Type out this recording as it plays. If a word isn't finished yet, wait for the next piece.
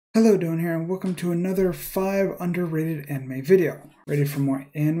Hello, Don here, and welcome to another 5 underrated anime video. Ready for more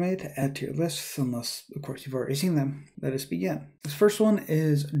anime to add to your list, unless, of course, you've already seen them. Let us begin. This first one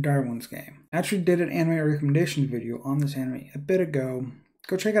is Darwin's Game. I actually did an anime recommendation video on this anime a bit ago.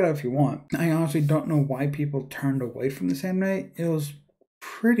 Go check it out if you want. I honestly don't know why people turned away from this anime. It was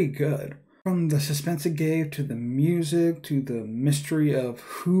pretty good. From the suspense it gave, to the music, to the mystery of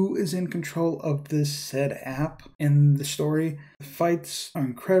who is in control of this said app and the story. The fights are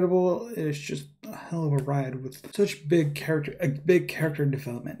incredible. It's just a hell of a ride with such big character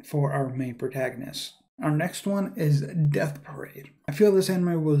development for our main protagonist. Our next one is Death Parade. I feel this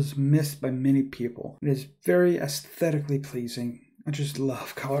anime was missed by many people. It is very aesthetically pleasing. I just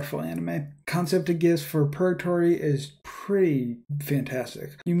love colorful anime. Concept it gives for Purgatory is pretty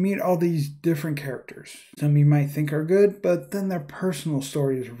fantastic. You meet all these different characters. Some you might think are good, but then their personal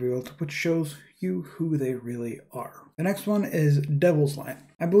story is revealed, which shows you who they really are. The next one is Devil's Line.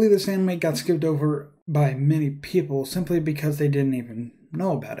 I believe this anime got skipped over by many people simply because they didn't even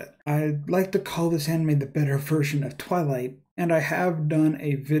know about it. I'd like to call this anime the better version of Twilight, and I have done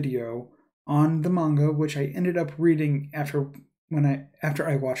a video on the manga, which I ended up reading after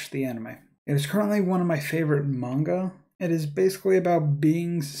I watched the anime. It is currently one of my favorite manga. It is basically about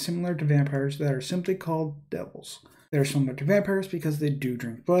beings similar to vampires that are simply called devils. They're similar to vampires because they do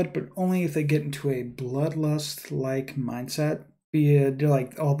drink blood, but only if they get into a bloodlust-like mindset. Be it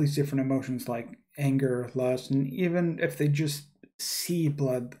like all these different emotions like anger, lust, and even if they just see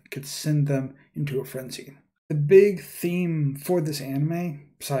blood, it could send them into a frenzy. The big theme for this anime,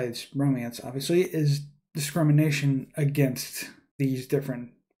 besides romance obviously, is discrimination against these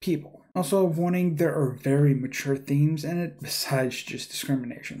different people. Also, warning, there are very mature themes in it besides just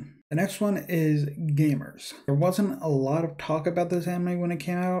discrimination. The next one is Gamers. There wasn't a lot of talk about this anime when it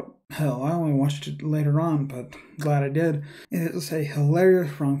came out. Hell, I only watched it later on, but glad I did. It is a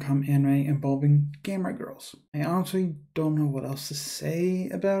hilarious rom-com anime involving gamer girls. I honestly don't know what else to say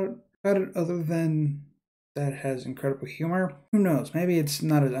about it other than that has incredible humor. Who knows? Maybe it's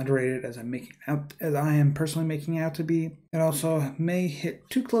not as underrated as I am personally making it out to be. It also may hit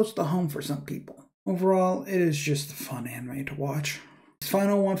too close to home for some people. Overall, it is just a fun anime to watch. This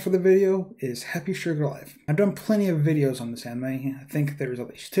final one for the video is Happy Sugar Life. I've done plenty of videos on this anime. I think there's at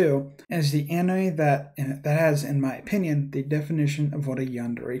least 2. And it's the anime that has, in my opinion, the definition of what a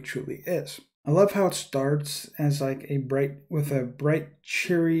yandere truly is. I love how it starts as like a bright,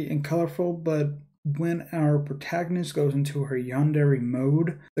 cheery, and colorful, but when our protagonist goes into her yandere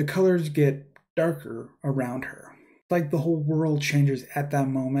mode, the colors get darker around her. It's like the whole world changes at that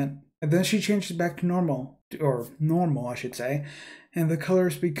moment, and then she changes back to normal I should say, and the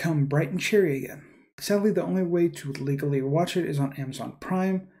colors become bright and cheery again. Sadly, the only way to legally watch it is on Amazon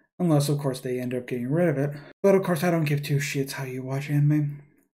Prime, unless of course they end up getting rid of it. But of course I don't give 2 shits how you watch anime.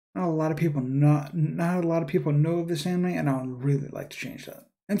 Not a lot of people know of this anime, and I would really like to change that.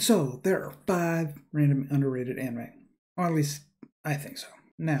 And so, there are 5 random underrated anime. Or at least, I think so.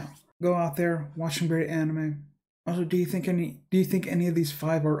 Now, go out there, watch some great anime. Also, do you think any of these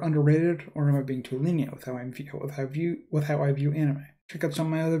 5 are underrated, or am I being too lenient with how I view anime? Check out some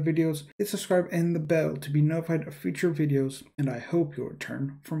of my other videos, hit subscribe and the bell to be notified of future videos, and I hope you'll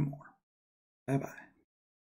return for more. Bye bye.